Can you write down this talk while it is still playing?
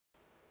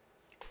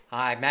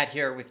Hi, Matt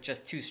here with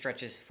just two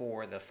stretches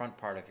for the front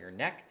part of your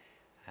neck,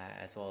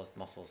 as well as the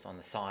muscles on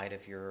the side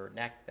of your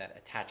neck that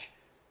attach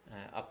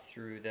up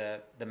through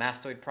the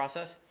mastoid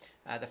process.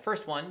 The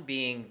first one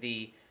being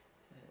the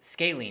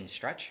scalene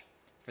stretch.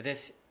 For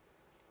this,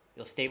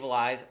 you'll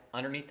stabilize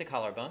underneath the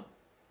collarbone.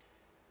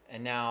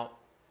 And now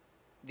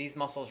these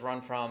muscles run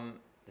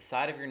from the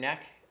side of your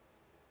neck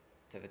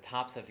to the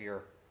tops of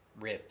your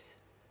ribs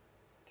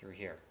through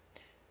here.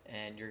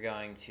 And you're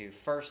going to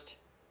first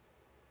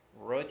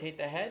rotate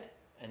the head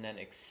and then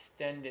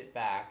extend it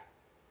back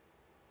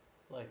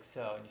like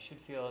so. And you should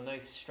feel a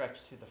nice stretch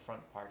through the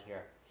front part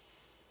here.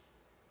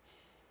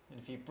 And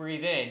if you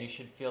breathe in, you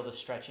should feel the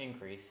stretch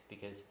increase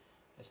because,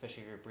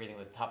 especially if you're breathing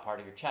with the top part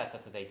of your chest,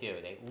 that's what they do.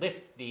 They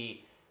lift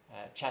the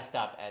chest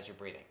up as you're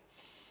breathing.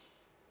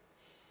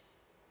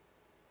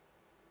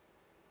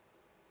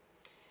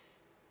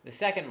 The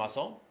second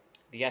muscle,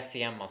 the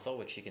SCM muscle,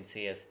 which you can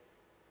see as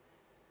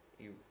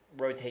you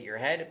rotate your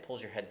head, it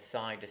pulls your head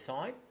side to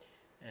side.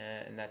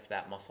 And that's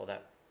that muscle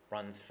that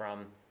runs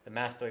from the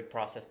mastoid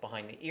process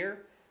behind the ear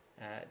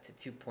to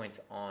 2 points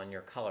on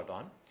your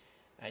collarbone.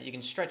 You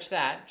can stretch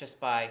that just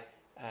by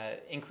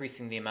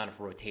increasing the amount of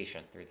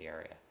rotation through the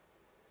area.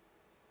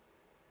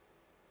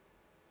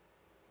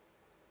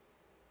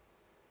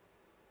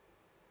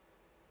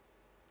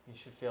 You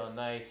should feel a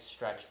nice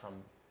stretch from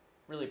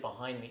really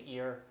behind the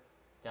ear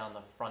down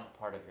the front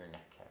part of your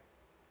neck here.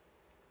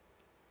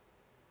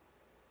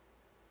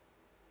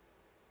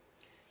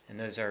 And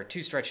those are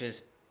two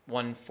stretches,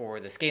 one for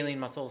the scalene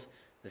muscles,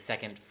 the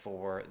second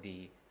for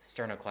the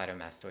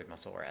sternocleidomastoid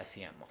muscle or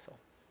SCM muscle.